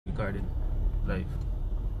Recording live.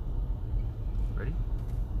 Ready?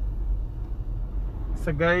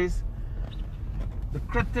 So guys, the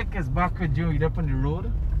Critic is back with you up on the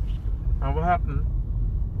road. And what happened?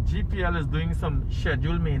 GPL is doing some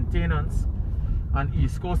scheduled maintenance on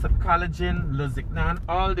East Coast at COLDINGEN, Lusignan,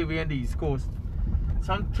 all the way on the East Coast.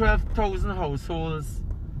 Some 12,000 households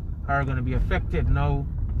are going to be affected. Now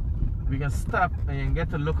we can stop and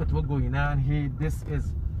get a look at what's going on here. This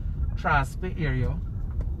is Traspe area.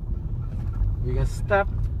 We can stop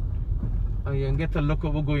and you can get a look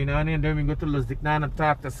at what's going on, and then we go to Lusignan and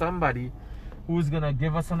talk to somebody who's going to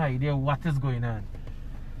give us an idea what is going on.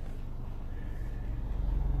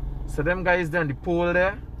 So them guys down the pole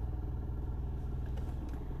there.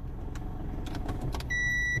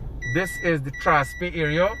 This is the Traspe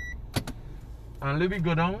area. And let me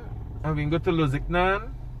go down and we can go to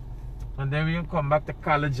Lusignan and then we can come back to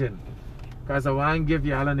COLDINGEN, because I want to give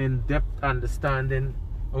you all an in-depth understanding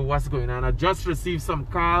of what's going on. I just received some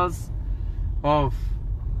calls of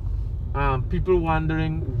people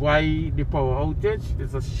wondering why the power outage.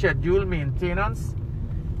 It's a scheduled maintenance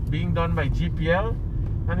being done by GPL.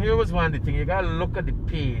 And here was one of the things, you gotta look at the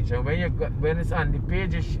page, and when it's on the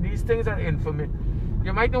page, these things are information.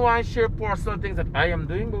 You might not want to share personal things that I am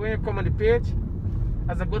doing, but when you come on the page,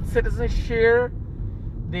 as a good citizen, share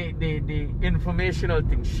the informational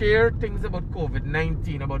things. Share things about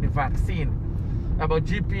COVID-19, about the vaccine, about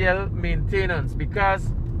GPL maintenance,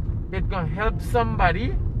 because it can help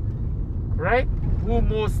somebody, right, who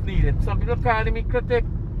most need it. Some people calling me Critic.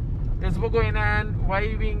 There's what's going on,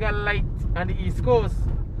 why we ain't got light on the East Coast.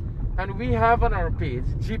 And we have on our page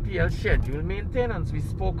GPL schedule maintenance. We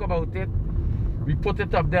spoke about it. We put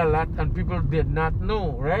it up there a lot and people did not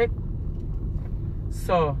know, right?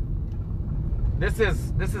 So this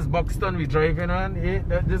is Buxton we driving on.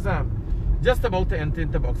 This just about to enter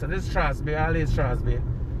into Buxton. This is Traspe, all is Traspe.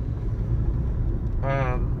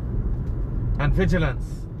 And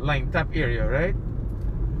Vigilance line tap area, right?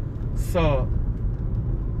 So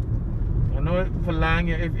I know for long,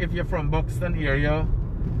 if you're from Buxton area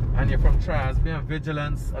and you're from Traspe and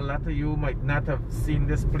Vigilance, a lot of you might not have seen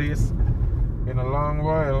this place in a long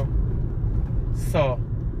while. So,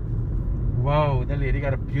 wow, the lady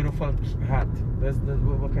got a beautiful hat.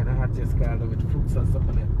 What kind of hat is called with fruits and stuff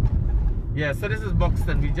on it. Yeah, so this is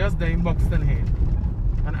Buxton. We just doing Buxton here.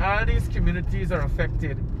 And all these communities are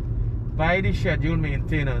affected by the scheduled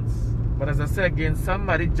maintenance. But as I said again,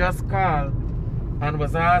 somebody just called and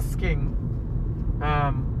was asking,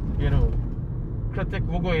 you know, Critic,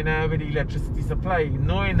 what's going on with the electricity supply,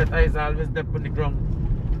 knowing that I is always up on the ground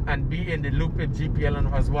and be in the loop with GPL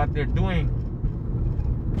and as what they're doing.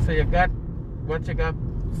 So you got what you got,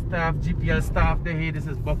 staff, GPL staff there here. This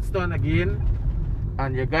is Buxton again,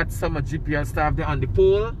 and you got some of GPL staff there on the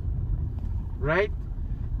pole, right?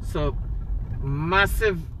 So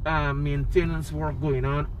massive maintenance work going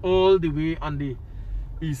on all the way on the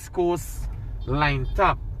East Coast line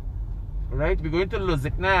top. Right, we're going to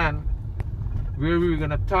Lusignan, where we're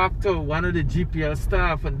going to talk to one of the GPL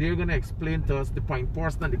staff, and they're going to explain to us, the point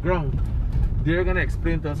person on the ground, they're going to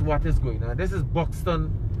explain to us what is going on. This is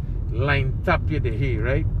Buxton line top here,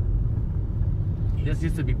 right? This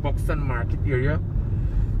used to be Buxton market area.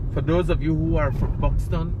 For those of you who are from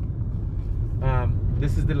Buxton,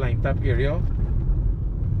 this is the line top area.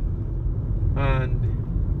 And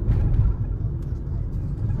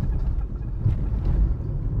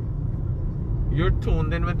you're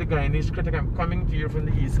tuned in with the Guyanese Critic. I'm coming to you from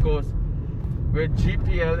the East Coast, where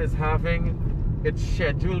GPL is having its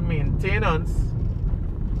scheduled maintenance.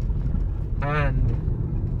 And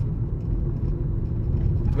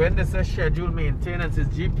when they say scheduled maintenance, is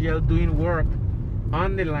GPL doing work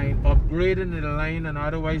on the line, upgrading the line and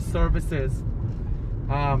otherwise services,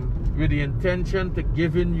 with the intention to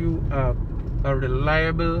giving you a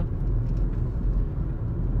reliable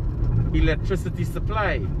electricity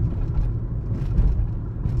supply.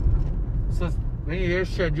 So when you hear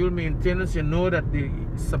scheduled maintenance, you know that the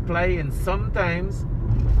supply in sometimes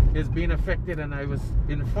is being affected, and I was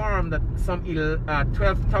informed that some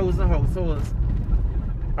 12,000 households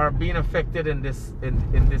are being affected in this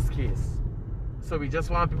case. So we just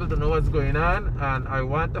want people to know what's going on, and I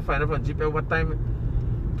want to find out from GPL what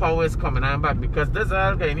time power is coming on back, because that's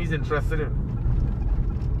all Guyanese interested in.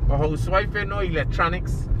 A housewife ain't no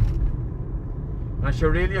electronics, and she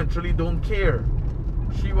really and truly don't care.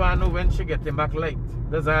 She want to know when she getting back light.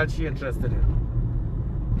 That's all she interested in.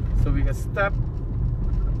 So we can stop,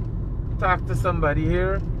 talk to somebody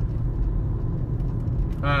here,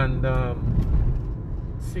 and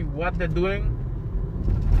see what they're doing.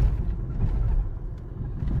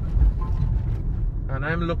 And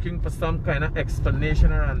I'm looking for some kind of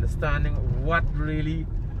explanation or understanding what really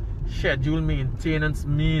schedule maintenance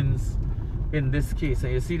means in this case.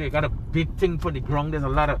 And you see they got a big thing for the ground. There's a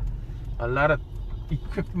lot of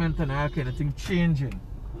equipment and all kind of thing changing.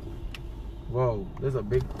 Wow, there's a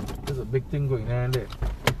big thing going on there.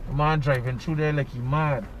 A man driving through there like he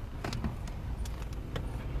mad.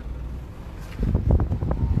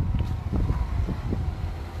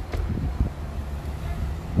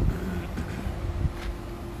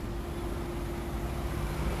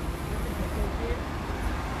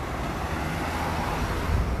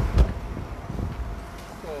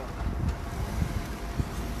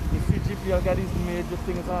 GPL got these major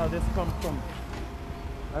things, all this come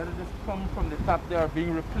from the top. They are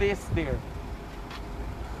being replaced there,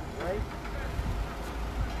 right?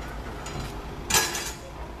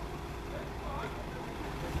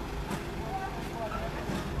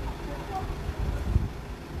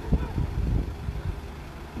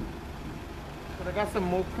 So they got some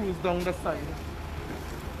more crews down the side.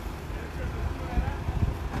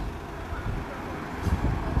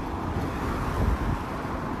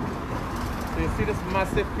 You see this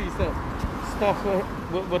massive piece of stuff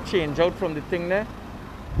will change out from the thing there.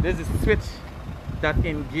 There's a switch that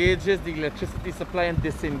engages the electricity supply and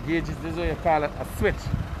disengages. This is what you call it, a switch.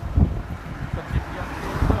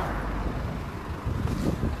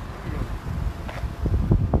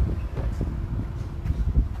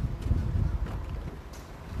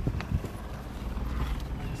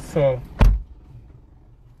 So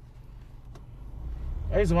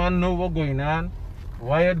I just want to know what's going on.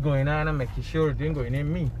 Why it's going on and making sure it didn't go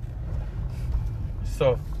in me.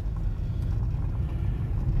 So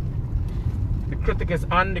the Critic is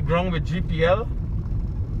on the ground with GPL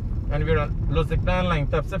and we're on Luzignan line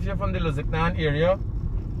tap. So if you're from the Luzignan area,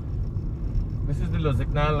 this is the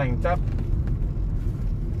Luzignan line tap.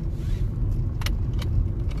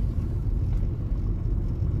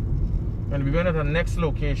 And we're going to the next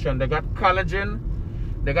location. They got COLDINGEN,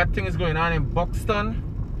 they got things going on in Buxton.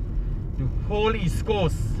 The whole East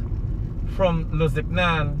Coast from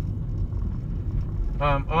Luzignan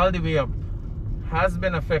all the way up has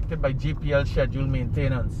been affected by GPL schedule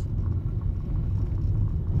maintenance.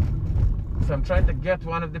 So I'm trying to get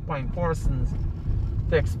one of the point persons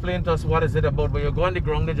to explain to us what is it about. But you go on the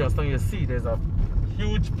ground there just now, you see there's a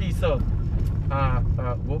huge piece of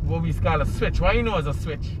what we call a switch. Why you know as a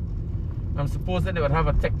switch? I'm supposing they would have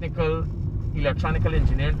a technical electronical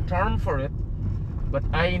engineering term for it. But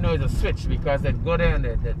I know it's a switch because they go there and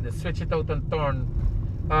they switch it out and turn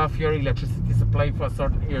off your electricity supply for a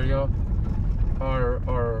certain area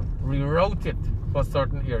or reroute it for a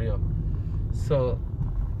certain area. So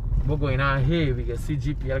what's going on here, we can see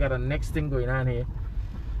GPL got the next thing going on here.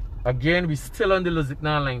 Again, we're still on the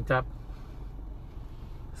Luzignan line tap.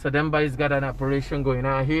 So them boys got an operation going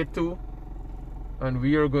on here too. And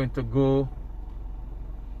we are going to go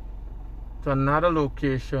to another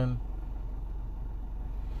location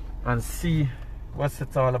and see what's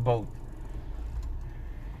it all about.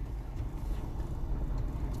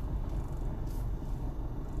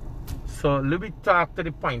 So let me talk to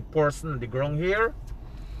the point person on the ground here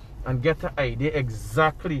and get an idea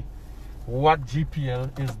exactly what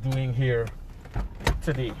GPL is doing here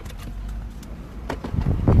today.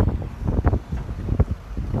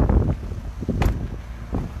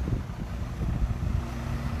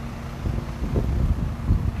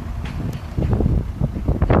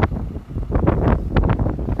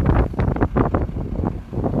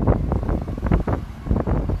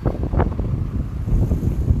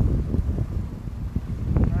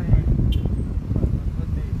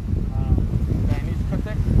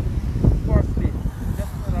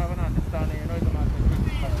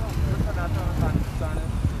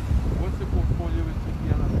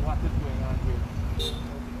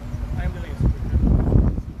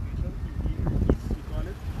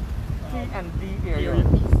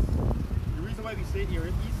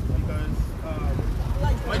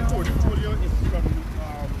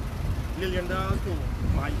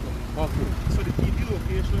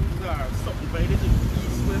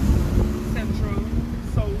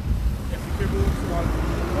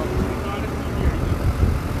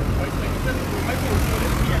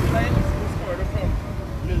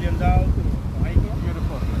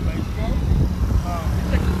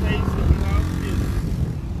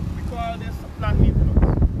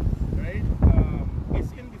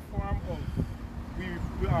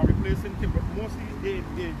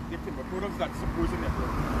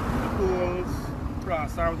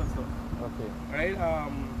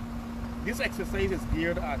 This exercise is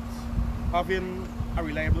geared at having a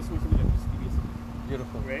reliable source of electricity, basically.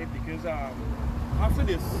 Beautiful. Right? Because after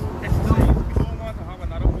this exercise, we don't want to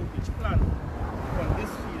each plant on this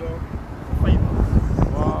feeder for 5 months.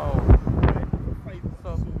 Wow. Right? For 5 months.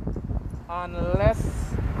 So, unless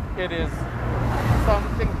it is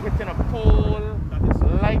something hitting a pole,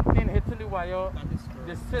 lightning hitting the wire,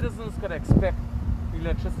 the citizens could expect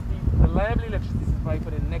electricity, reliable electricity supply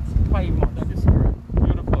for the next 5 months. That is correct.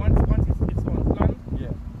 Beautiful. Once it's on plan,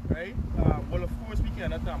 Yeah. right? Well, of course, we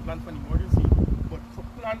cannot plan for an emergency, but for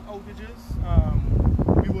plant outages,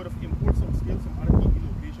 we would have imported some skills from other TV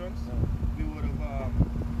locations. We would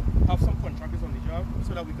have some contractors on the job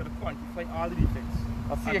so that we could quantify all the defects.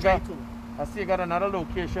 I see you got another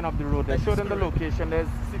location of the road. They showed them the location. Let's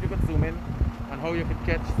see if you could zoom in and how you could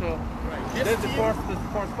catch. So, right. This is the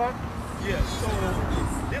first part? Yes. So,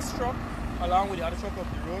 this truck, along with the other truck up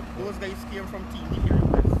the road, those guys came from TV here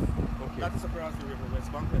in West. Okay. That is across the river,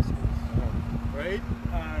 West Bank, West Coast. Right?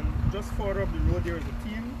 And just further up the road, there is a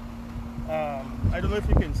team. I don't know if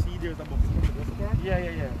you can see, there's a bucket from the bus part. Yeah.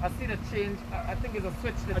 I see the change. I think it's a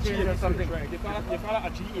switch to change or something. Switch, right. They call it a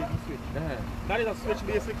GAD switch. Yeah. That is a switch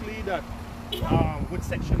basically that would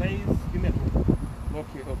sectionize the network.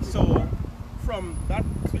 Okay. So from that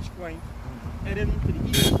switch point heading to the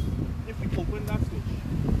east, if we open that switch,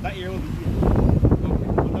 that area will be here. Okay.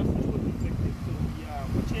 So that switch would be connected. So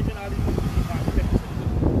we're changing all the electricity.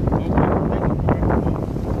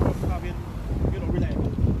 Just having,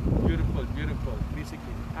 reliable. Beautiful.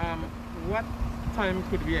 Basically. What time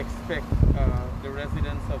could we expect the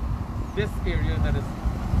residents of this area that is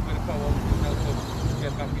with the power to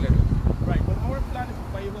get back electricity? Right, well, our plan is for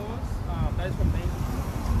 5 hours. That is from 9 to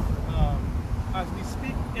 2. As we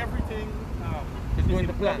speak, everything is going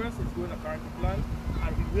to progress. It's going according to plan,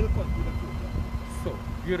 and we will continue the program. So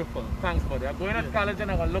beautiful. Thanks, buddy. I'm going at college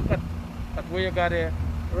and I'm gonna look at where you got there.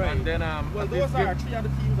 Right. And then well, those are 3 other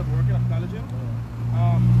teams that are working at Collagen.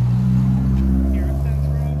 Here at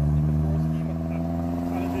Central, in the first team at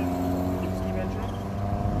Collagen, UC Venture.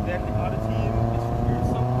 Then the other team is from here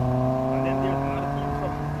south, and then there's another team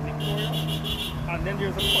from Victoria, and then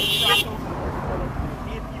there's a contractor from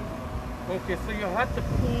 8 teams. Okay, so you had to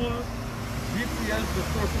pool GPL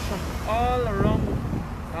resources from all around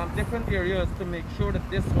different areas to make sure that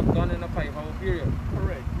this was done in a 5-hour period.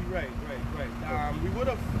 Correct. Right. We would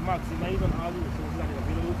have maximized on all the resources that are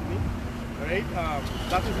available to me. Right?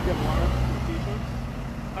 That is the warrant locations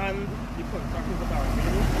and the contractors that are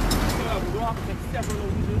available. So we don't have to take several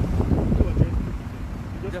outages to address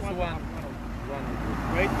the just one.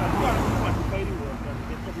 Right? And we want to quantify the work and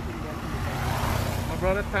get everything done to the time. My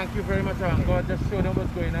brother, thank you very much. God just showed them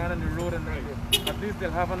what's going on the road, and at least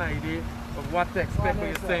they'll have an idea of what to expect when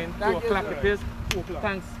you're saying 2 o'clock it is. 2 o'clock.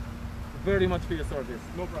 Thanks very much for your service.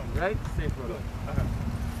 No problem. Right? Safe, brother.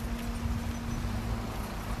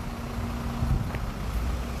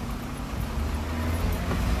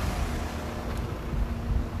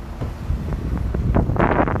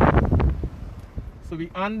 So we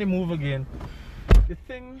on the move again. The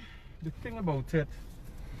thing about it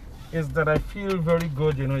is that I feel very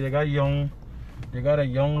good. You got a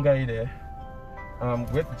young guy there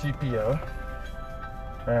with GPL,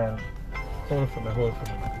 and hold for me.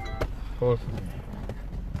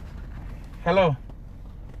 Hello.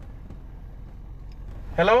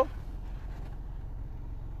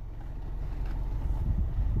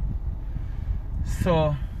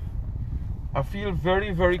 So I feel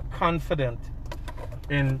very, very confident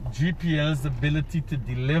in GPL's ability to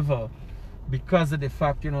deliver because of the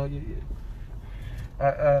fact,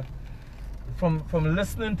 from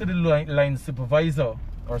listening to the line supervisor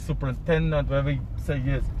or superintendent, whatever you say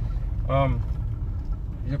he is,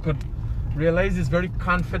 you could realize he's very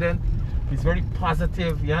confident, he's very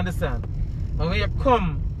positive, you understand? And when you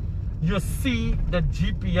come, you see that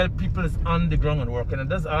GPL people is on the ground and working, and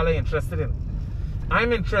that's all I'm interested in.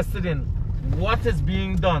 I'm interested in what is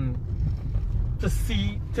being done to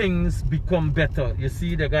see things become better. You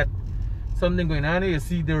see they got something going on here. You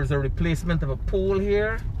see there's a replacement of a pole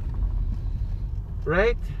here,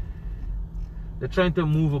 right? They're trying to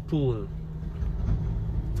move a pole.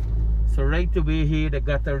 So right away here they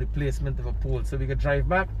got a replacement of a pole. So we can drive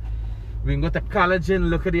back, we can go to Collagen,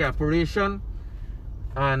 look at the operation,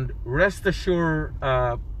 and rest assured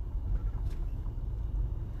the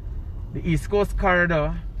East Coast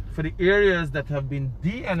corridor, for the areas that have been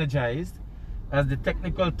de-energized, as the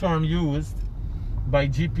technical term used by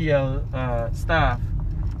GPL staff,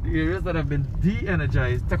 the areas that have been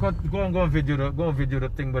de-energized. Go and video the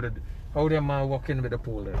thing, but how they man walking with the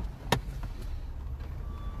pole there.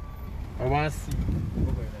 I want to see.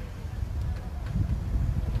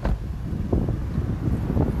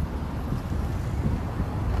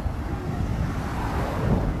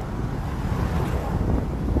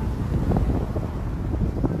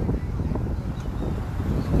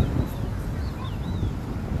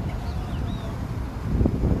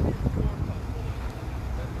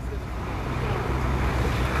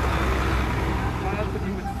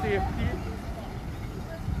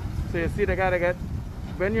 you see they gotta get,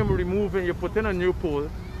 when you're removing, you put in a new pole,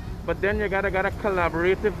 but then you gotta get a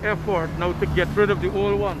collaborative effort now to get rid of the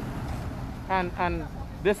old one. And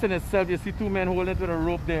this in itself, you see two men holding it with a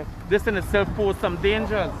rope there. This in itself poses some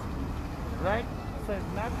dangers, right? So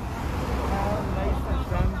it's not all nice and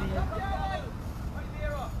dandy.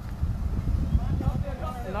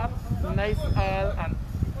 It's not nice all and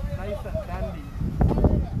nice and dandy.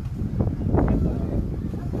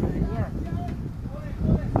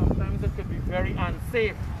 Sometimes it could be very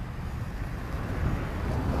unsafe.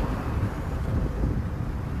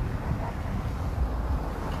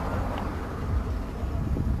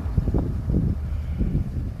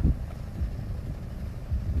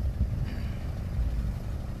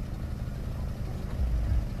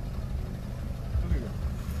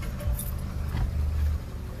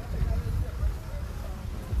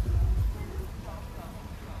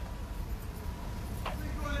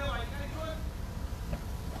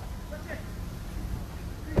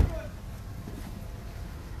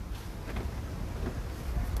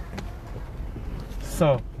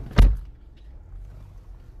 So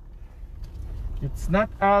it's not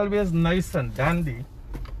always nice and dandy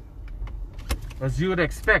as you would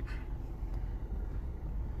expect.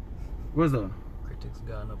 What's that? Critic's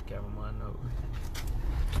gone up, cameraman now.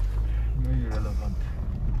 Very relevant.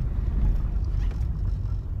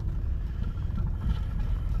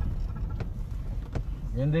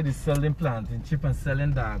 When they selling planting chip and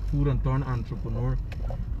selling dog food and turn entrepreneur,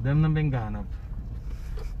 them not been gone up.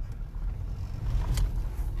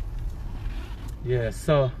 Yeah,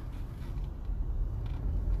 so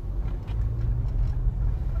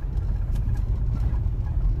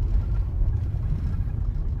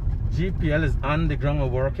GPL is on the ground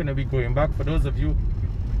of working and we're going back. For those of you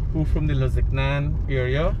who from the Luzignan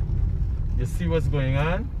area, you see what's going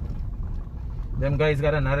on. Them guys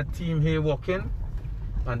got another team here working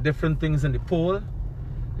on different things in the pole.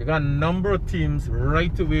 They got a number of teams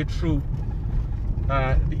right away through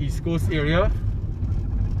the East Coast area.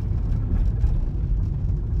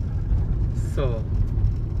 So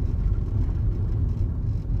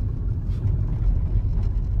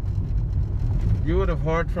you would have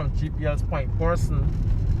heard from GPL's point person,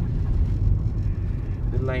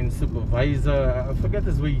 the line supervisor, I forget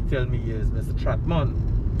his way he tell me is Mr. Tratman,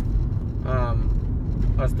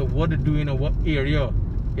 as to what they're doing or what area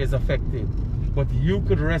is affected. But you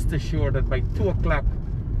could rest assured that by 2 o'clock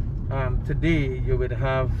today you would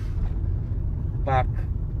have back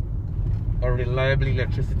a reliable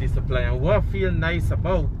electricity supply. And what I feel nice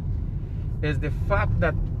about is the fact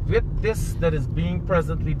that with this that is being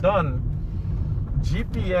presently done,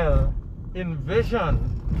 GPL envision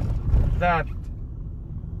that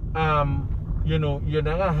you know, you're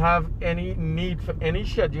not gonna have any need for any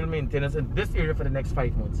scheduled maintenance in this area for the next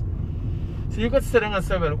 5 months. So you could sit down and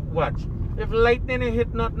say, well, watch, if lightning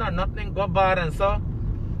hit nothing go bad, and so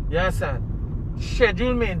yes sir,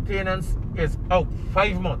 scheduled maintenance is out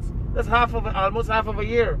 5 months. That's almost half of a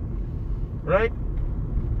year, right?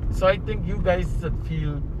 So I think you guys should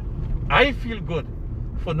feel, I feel good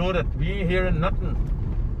for know that we ain't hearing nothing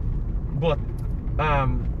but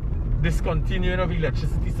discontinuing of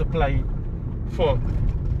electricity supply for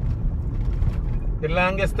the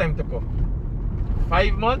longest time to come.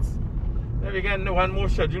 5 months, then we get one more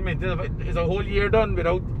schedule maintenance. It's a whole year done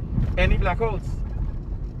without any blackouts,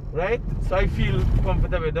 right? So I feel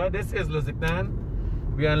comfortable with that. This is Luzignan.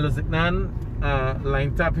 We are in Luzignan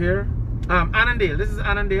line tap here. Annandale. This is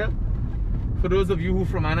Annandale. For those of you who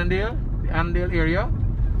from Annandale, the Annandale area,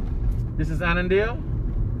 this is Annandale,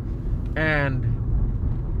 and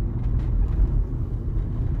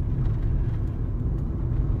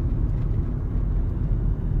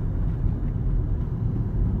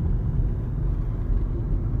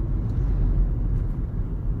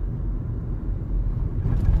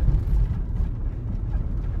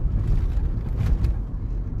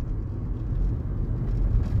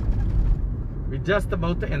just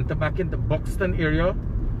about to enter back in the Buxton area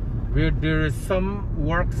where there is some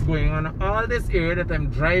works going on. All this area that I'm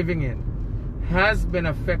driving in has been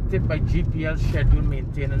affected by GPL scheduled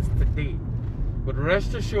maintenance today. But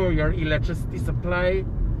rest assured, your electricity supply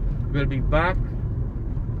will be back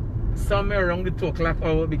somewhere around the 2 o'clock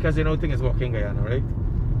hour, because you know things is working, Guyana, right?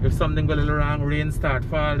 If something go a little wrong, rain start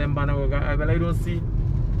fall, then well, I don't see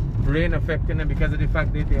rain affecting them because of the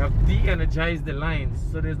fact that they have de-energized the lines,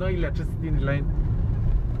 so there's no electricity in the line.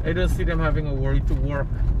 I don't see them having a worry to work.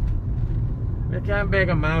 I can't beg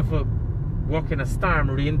a man for working a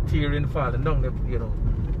storm, rain, tearing, falling down, you know,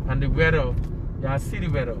 and the weather. Yeah, I see the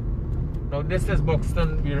weather. Now this is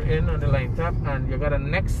Buxton we're in on the line tap, and you got a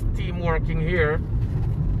next team working here,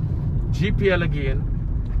 GPL again,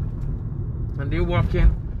 and they're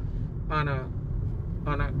working on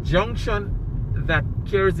a junction that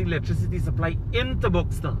carries electricity supply into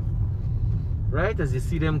Buxton. Right, as you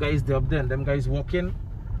see them guys, they're up there, and them guys walking.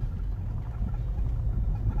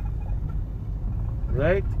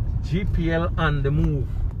 Right, GPL on the move.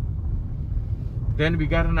 Then we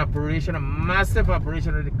got an operation, a massive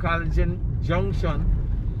operation at the COLDINGEN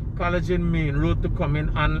Junction, COLDINGEN Main Road to come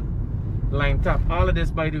in on line tap. All of this,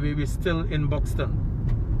 by the way, we're still in Buxton.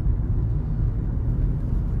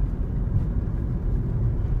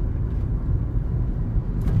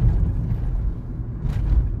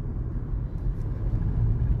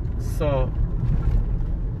 So,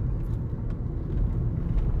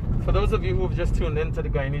 for those of you who have just tuned into the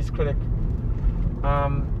Guyanese Critic,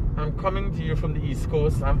 I'm coming to you from the East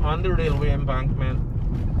Coast. I'm on the railway embankment,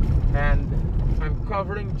 and I'm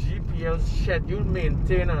covering GPL's scheduled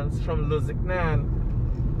maintenance from Lusignan,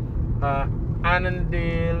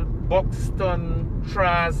 Annandale, Buxton,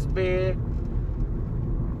 Trasby,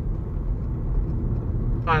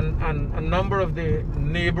 and a number of the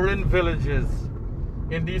neighboring villages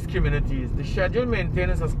in these communities. The scheduled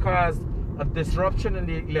maintenance has caused a disruption in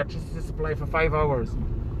the electricity supply for 5 hours.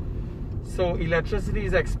 So electricity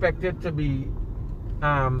is expected to be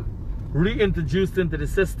reintroduced into the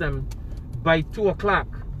system by 2 o'clock.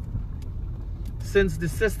 Since the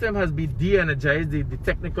system has been de-energized, the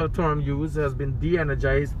technical term used has been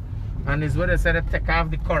de-energized, and is what I said, take off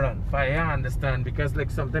the current. For you understand, because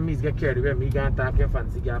like sometimes he get carried away, me can't talk your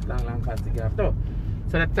fancy gap, long fancy gap too.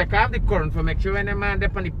 So they take off the current for make sure when the man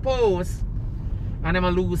up on the post and them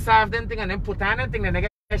lose off them thing and then put on them thing, then they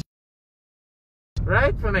get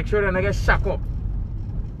right, for make sure they get shock up.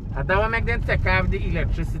 And that will make them take off the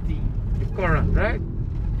electricity, the current, right?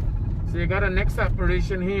 So you got a next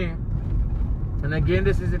operation here. And again,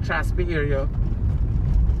 this is the Trasby area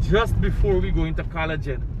just before we go into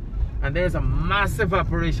COLDINGEN. And there's a massive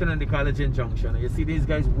operation in the COLDINGEN junction. And you see these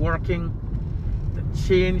guys working to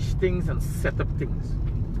change things and set up things.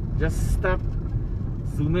 Just stop,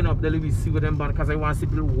 zoom in up there, we see what them done, because I want to see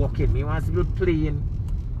people walking, I want to see people playing.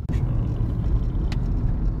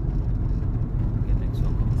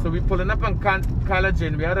 So we pulling up on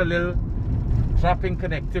COLDINGEN. We had a little dropping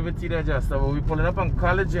connectivity there just now, but we pulling up on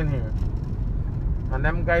COLDINGEN here. And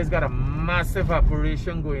them guys got a massive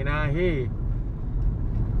operation going on here.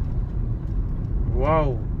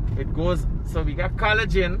 Wow. It goes, so we got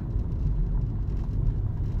COLDINGEN.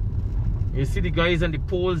 You see the guys on the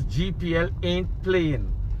poles, GPL ain't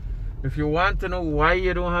playing. If you want to know why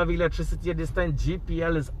you don't have electricity at this time,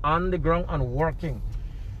 GPL is on the ground and working.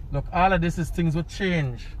 Look, all of this is things will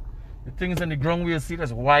change. The things on the ground we'll see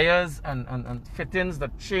there's wires and fittings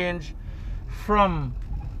that change from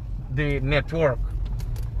the network.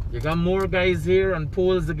 You got more guys here on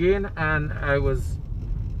poles again, and I was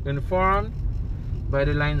informed by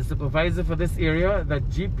the line supervisor for this area that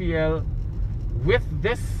GPL with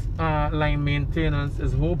this line maintenance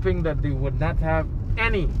is hoping that they would not have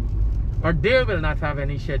any, or they will not have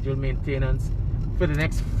any scheduled maintenance for the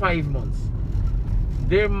next 5 months.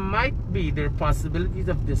 There might be possibilities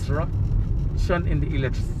of disruption in the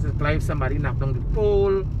electricity supply if somebody knocked down the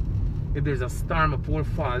pole, if there's a storm, a pole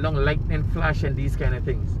fall down, lightning flash and these kind of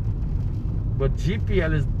things. But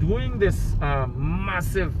GPL is doing this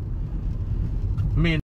massive maintenance